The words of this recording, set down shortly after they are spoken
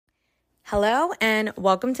Hello and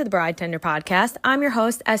welcome to the Bride Tender Podcast. I'm your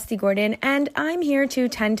host, Esty Gordon, and I'm here to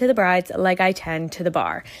tend to the brides like I tend to the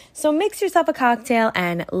bar. So mix yourself a cocktail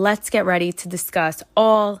and let's get ready to discuss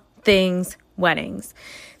all things weddings.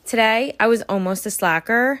 Today, I was almost a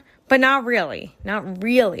slacker, but not really.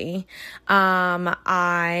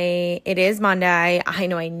 It is Monday. I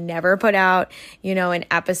know I never put out, an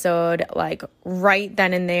episode like right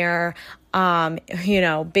then and there.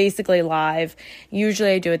 Basically live.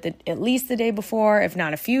 Usually I do it at least the day before, if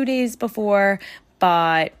not a few days before,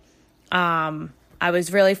 but I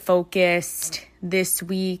was really focused this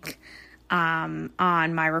week on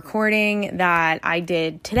my recording that I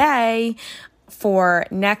did today for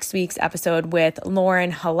next week's episode with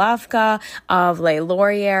Lauren Halavka of Les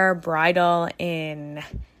Laurier Bridal in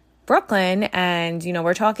Brooklyn, and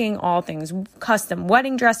we're talking all things custom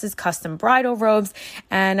wedding dresses, custom bridal robes,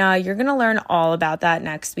 and you're gonna learn all about that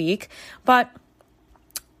next week. But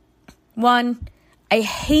I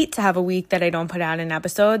hate to have a week that I don't put out an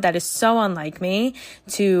episode. That is so unlike me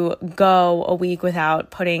to go a week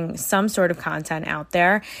without putting some sort of content out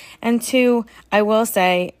there. And two, I will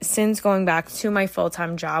say, since going back to my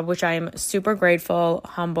full-time job, which I am super grateful,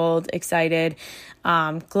 humbled, excited,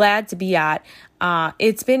 glad to be at,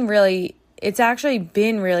 it's actually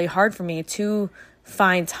been really hard for me to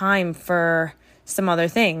find time for some other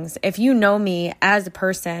things. If you know me as a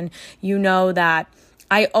person, you know that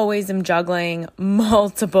I always am juggling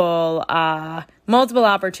multiple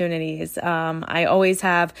opportunities. I always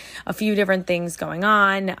have a few different things going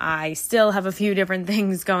on. I still have a few different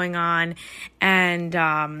things going on. And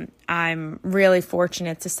I'm really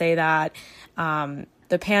fortunate to say that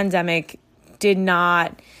the pandemic did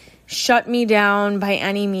not shut me down by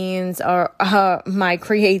any means, or my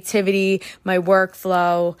creativity, my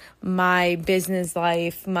workflow, my business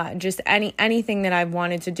life, just anything that I've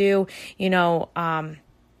wanted to do.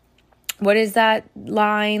 What is that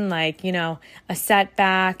line? A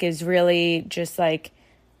setback is really just like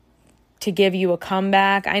to give you a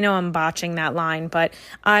comeback. I know I'm botching that line, but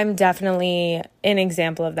I'm definitely an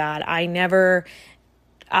example of that. I never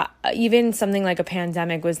even something like a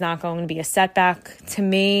pandemic was not going to be a setback to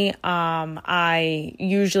me. I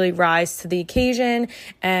usually rise to the occasion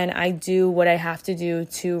and I do what I have to do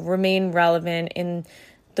to remain relevant in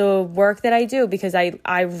the work that I do, because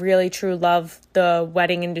I really truly love the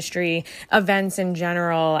wedding industry, events in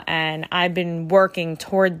general, and I've been working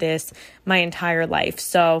toward this my entire life.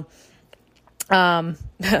 So, bottom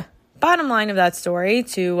line of that story,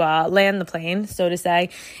 to land the plane, so to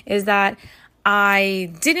say, is that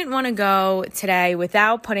I didn't want to go today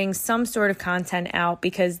without putting some sort of content out,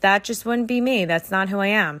 because that just wouldn't be me. That's not who I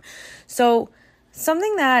am. So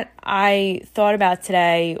something that I thought about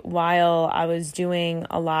today while I was doing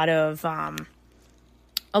a lot of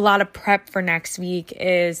prep for next week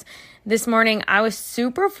is this morning I was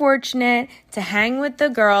super fortunate to hang with the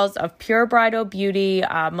girls of Pure Bridal Beauty,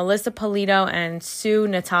 Melissa Polito and Sue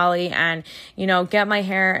Natali, and, get my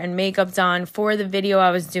hair and makeup done for the video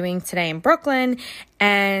I was doing today in Brooklyn.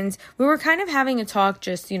 And we were kind of having a talk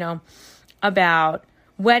just, about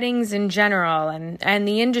weddings in general and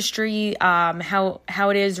the industry, how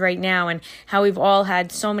it is right now, and how we've all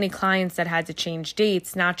had so many clients that had to change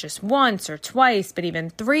dates, not just once or twice, but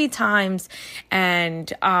even 3 times.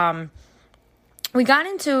 And we got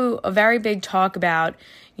into a very big talk about,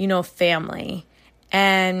 family.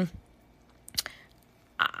 And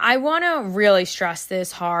I want to really stress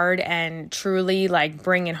this hard and truly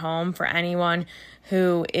bring it home for anyone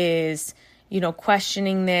who is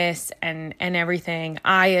questioning this and everything.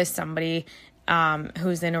 I, as somebody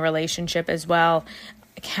who's in a relationship as well,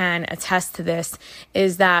 can attest to this,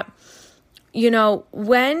 is that,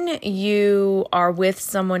 when you are with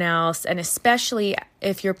someone else, and especially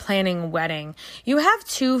if you're planning a wedding, you have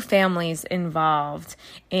 2 families involved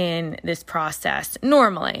in this process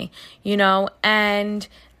normally, and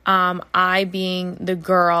I being the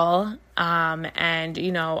girl, and,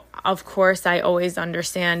 of course, I always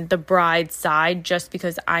understand the bride's side just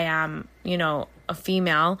because I am, a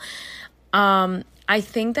female. I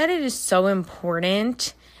think that it is so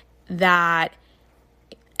important that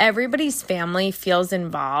everybody's family feels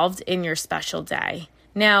involved in your special day.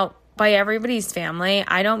 Now, by everybody's family,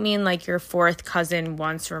 I don't mean your 4th cousin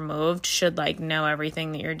once removed should know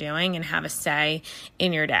everything that you're doing and have a say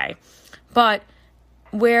in your day. But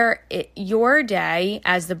your day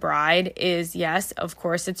as the bride is, yes, of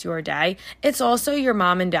course, it's your day. It's also your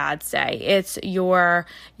mom and dad's day. It's your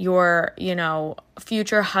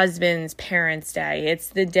future husband's parents' day. It's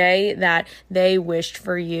the day that they wished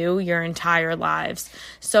for you your entire lives.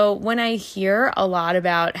 So when I hear a lot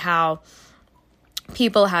about how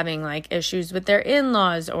people having like issues with their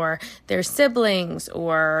in-laws or their siblings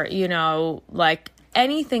or, like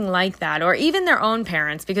anything like that, or even their own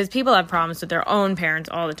parents, because people have problems with their own parents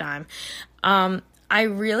all the time. I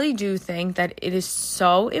really do think that it is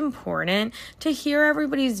so important to hear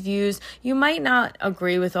everybody's views. You might not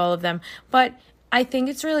agree with all of them, but I think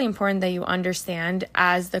it's really important that you understand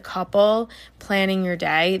as the couple planning your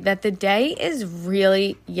day that the day is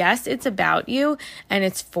really, yes, it's about you and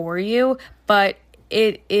it's for you, but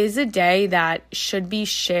it is a day that should be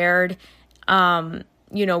shared,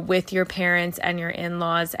 with your parents and your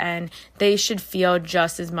in-laws, and they should feel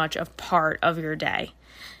just as much a part of your day.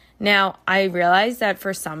 Now, I realize that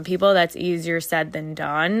for some people that's easier said than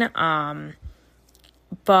done,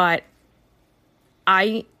 but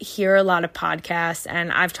I hear a lot of podcasts,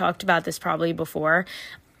 and I've talked about this probably before.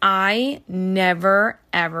 I never,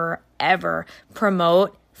 ever, ever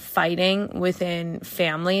promote fighting within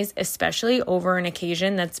families, especially over an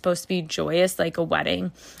occasion that's supposed to be joyous, like a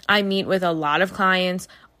wedding. I meet with a lot of clients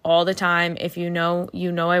all the time. If you know,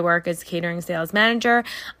 I work as a catering sales manager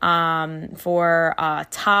for a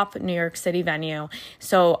top New York City venue.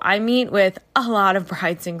 So I meet with a lot of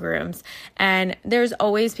brides and grooms, and there's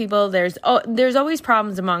always there's always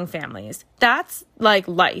problems among families. That's like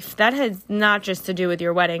life. That has not just to do with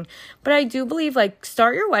your wedding, but I do believe like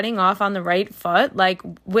start your wedding off on the right foot, like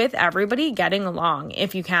with everybody getting along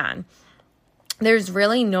if you can. There's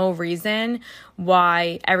really no reason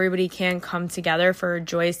why everybody can't come together for a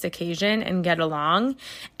joyous occasion and get along.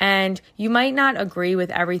 And you might not agree with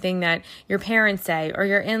everything that your parents say or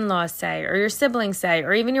your in-laws say or your siblings say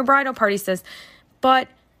or even your bridal party says. But,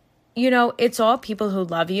 it's all people who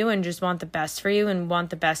love you and just want the best for you and want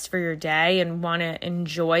the best for your day and want to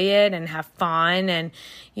enjoy it and have fun and,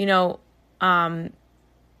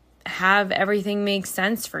 have everything make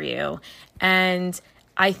sense for you. And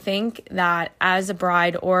I think that as a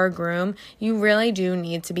bride or a groom, you really do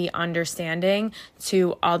need to be understanding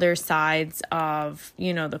to other sides of,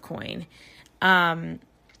 the coin.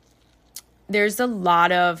 There's a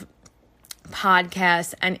lot of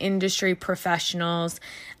podcasts and industry professionals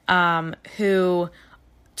who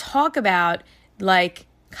talk about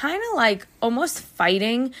kind of like almost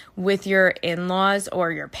fighting with your in-laws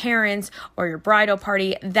or your parents or your bridal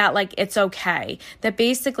party, that like it's okay. That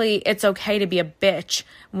basically it's okay to be a bitch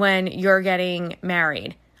when you're getting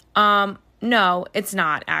married. No, it's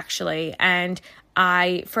not actually. And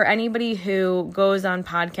for anybody who goes on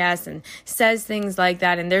podcasts and says things like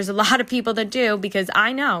that, and there's a lot of people that do, because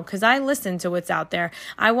I listen to what's out there.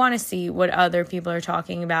 I want to see what other people are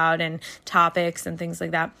talking about and topics and things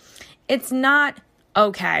like that. It's not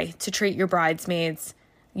okay to treat your bridesmaids,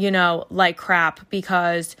 like crap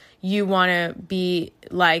because you want to be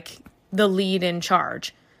like the lead in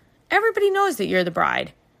charge. Everybody knows that you're the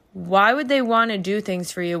bride. Why would they want to do things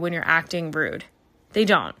for you when you're acting rude? They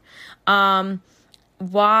don't. Why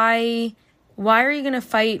are you going to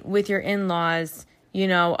fight with your in-laws,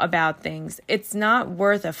 about things? It's not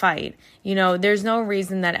worth a fight. There's no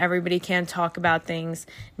reason that everybody can't talk about things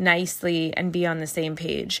nicely and be on the same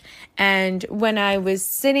page. And when I was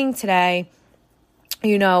sitting today,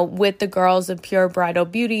 with the girls of Pure Bridal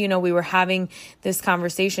Beauty, we were having this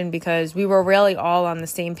conversation because we were really all on the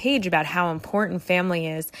same page about how important family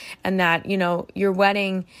is, and that, your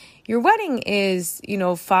wedding is,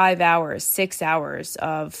 5 hours, 6 hours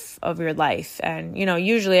of your life. And,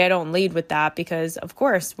 usually I don't lead with that because, of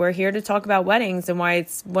course, we're here to talk about weddings and why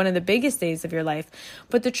it's one of the biggest days of your life.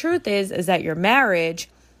 But the truth is that your marriage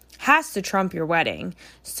has to trump your wedding.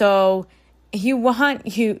 So you want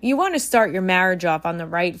to start your marriage off on the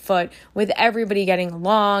right foot with everybody getting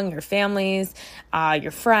along, your families,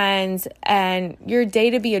 your friends, and your day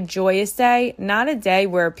to be a joyous day, not a day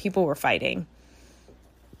where people were fighting.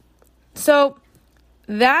 So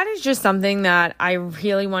that is just something that I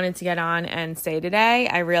really wanted to get on and say today.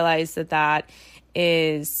 I realized that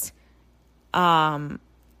is a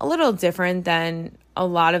little different than a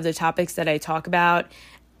lot of the topics that I talk about.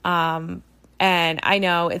 And I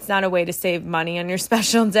know it's not a way to save money on your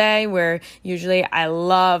special day, where usually I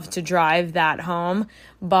love to drive that home.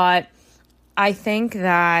 But I think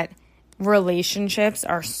that relationships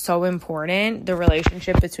are so important. The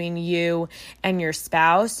relationship between you and your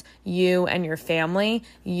spouse, you and your family,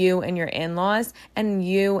 you and your in-laws, and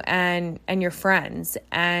you and your friends.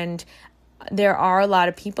 And there are a lot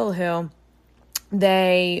of people who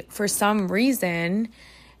they, for some reason,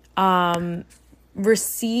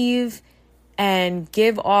 receive and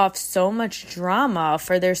give off so much drama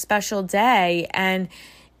for their special day, and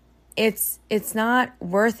it's not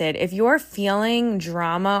worth it. If you're feeling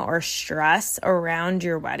drama or stress around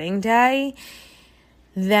your wedding day,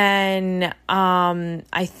 then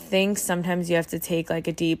I think sometimes you have to take like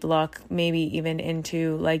a deep look, maybe even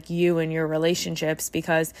into like you and your relationships,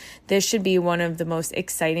 because this should be one of the most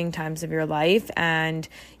exciting times of your life. And,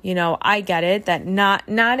 you know, I get it that not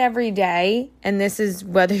every day, and this is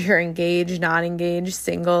whether you're engaged, not engaged,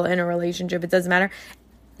 single, in a relationship, it doesn't matter.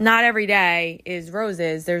 Not every day is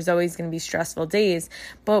roses. There's always going to be stressful days.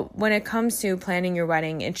 But when it comes to planning your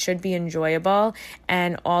wedding, it should be enjoyable.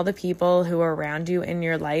 And all the people who are around you in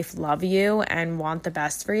your life love you and want the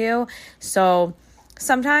best for you. So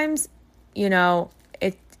sometimes, you know,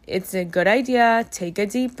 it's a good idea. Take a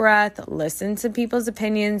deep breath. Listen to people's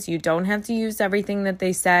opinions. You don't have to use everything that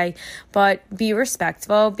they say, but be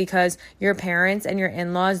respectful, because your parents and your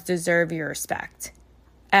in-laws deserve your respect.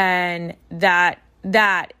 And that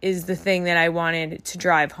is the thing that I wanted to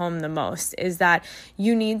drive home the most, is that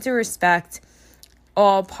you need to respect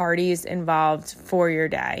all parties involved for your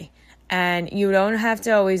day. And you don't have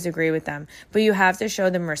to always agree with them, but you have to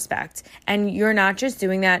show them respect. And you're not just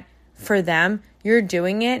doing that for them, you're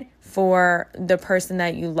doing it for the person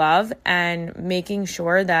that you love, and making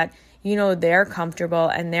sure that, you know, they're comfortable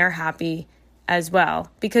and they're happy as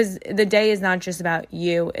well. Because the day is not just about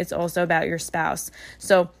you, it's also about your spouse.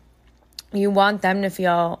 So you want them to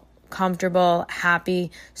feel comfortable, happy,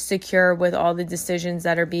 secure with all the decisions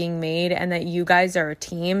that are being made, and that you guys are a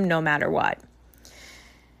team no matter what.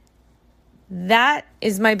 That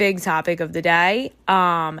is my big topic of the day.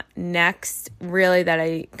 Next, really, that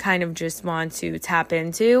I kind of just want to tap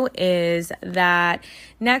into is that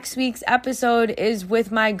next week's episode is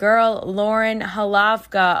with my girl, Lauren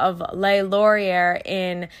Halafka of Les Laurier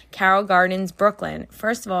in Carroll Gardens, Brooklyn.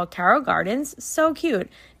 First of all, Carroll Gardens, so cute.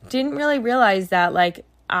 Didn't really realize that, like,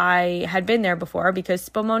 I had been there before, because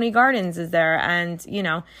Spumoni Gardens is there. And, you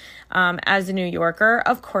know, as a New Yorker,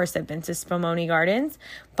 of course I've been to Spumoni Gardens,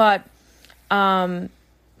 but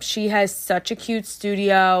she has such a cute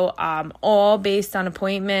studio, all based on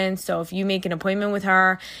appointments. So if you make an appointment with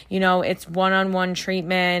her, you know, it's one-on-one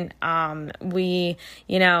treatment. We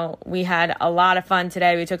had a lot of fun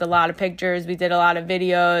today. We took a lot of pictures. We did a lot of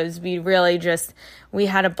videos. We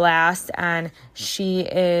had a blast, and she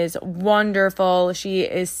is wonderful. She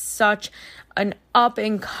is such an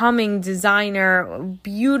up-and-coming designer,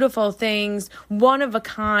 beautiful things, one of a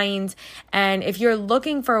kind. And if you're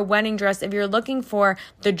looking for a wedding dress, if you're looking for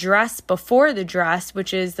the dress before the dress,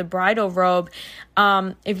 which is the bridal robe,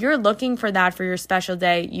 if you're looking for that for your special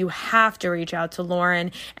day, you have to reach out to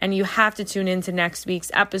Lauren, and you have to tune into next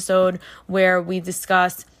week's episode, where we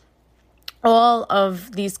discuss all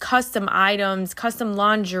of these custom items, custom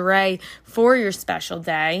lingerie for your special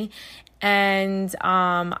day. And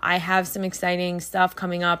I have some exciting stuff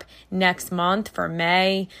coming up next month for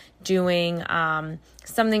May, doing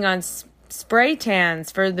something on spray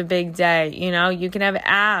tans for the big day. You know, you can have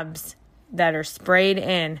abs that are sprayed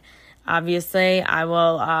in. Obviously, I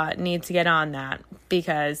will need to get on that,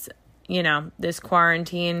 because, you know, this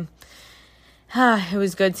quarantine, it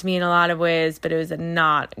was good to me in a lot of ways, but it was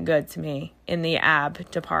not good to me in the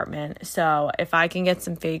ab department. So if I can get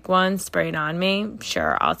some fake ones sprayed on me,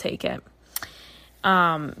 sure, I'll take it.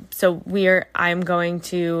 I'm going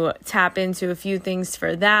to tap into a few things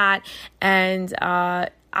for that. And,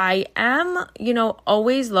 I am,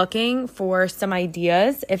 always looking for some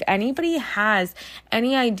ideas. If anybody has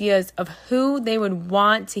any ideas of who they would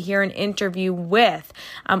want to hear an interview with,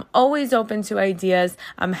 I'm always open to ideas.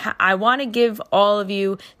 I want to give all of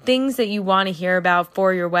you things that you want to hear about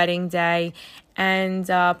for your wedding day. And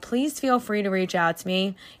please feel free to reach out to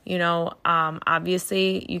me.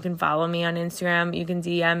 Obviously, you can follow me on Instagram. You can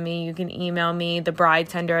DM me. You can email me,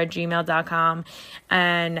 thebridetender@gmail.com.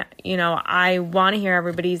 And, I want to hear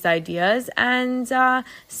everybody's ideas and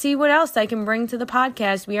see what else I can bring to the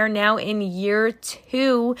podcast. We are now in year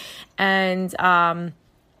 2. And,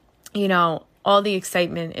 all the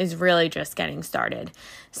excitement is really just getting started.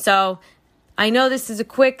 So I know this is a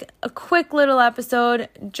quick little episode.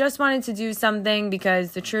 Just wanted to do something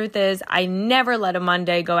because the truth is I never let a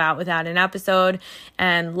Monday go out without an episode,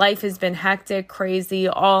 and life has been hectic, crazy,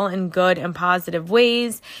 all in good and positive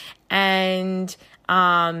ways. And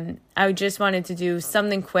I just wanted to do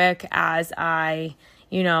something quick as I,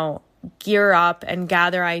 gear up and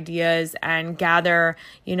gather ideas and gather,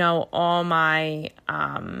 all my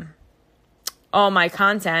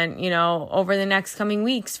content, over the next coming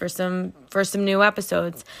weeks for some new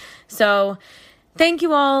episodes. So thank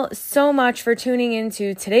you all so much for tuning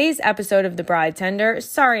into today's episode of The Bride Tender.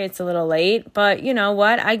 Sorry it's a little late, but you know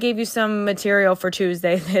what? I gave you some material for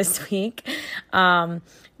Tuesday this week.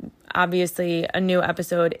 obviously a new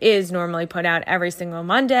episode is normally put out every single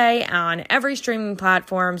Monday on every streaming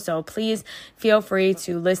platform. So please feel free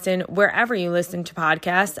to listen wherever you listen to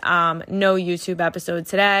podcasts. No YouTube episode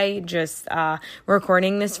today, just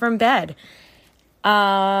recording this from bed.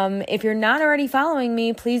 If you're not already following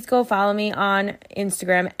me, please go follow me on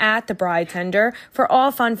Instagram at The Bride Tender for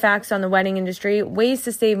all fun facts on the wedding industry, ways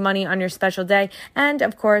to save money on your special day, and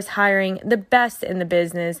of course, hiring the best in the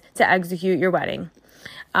business to execute your wedding.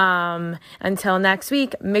 Until next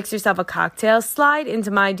week, mix yourself a cocktail, slide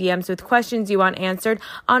into my DMs with questions you want answered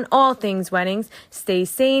on all things weddings. Stay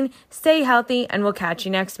sane, stay healthy, and we'll catch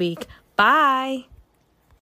you next week. Bye.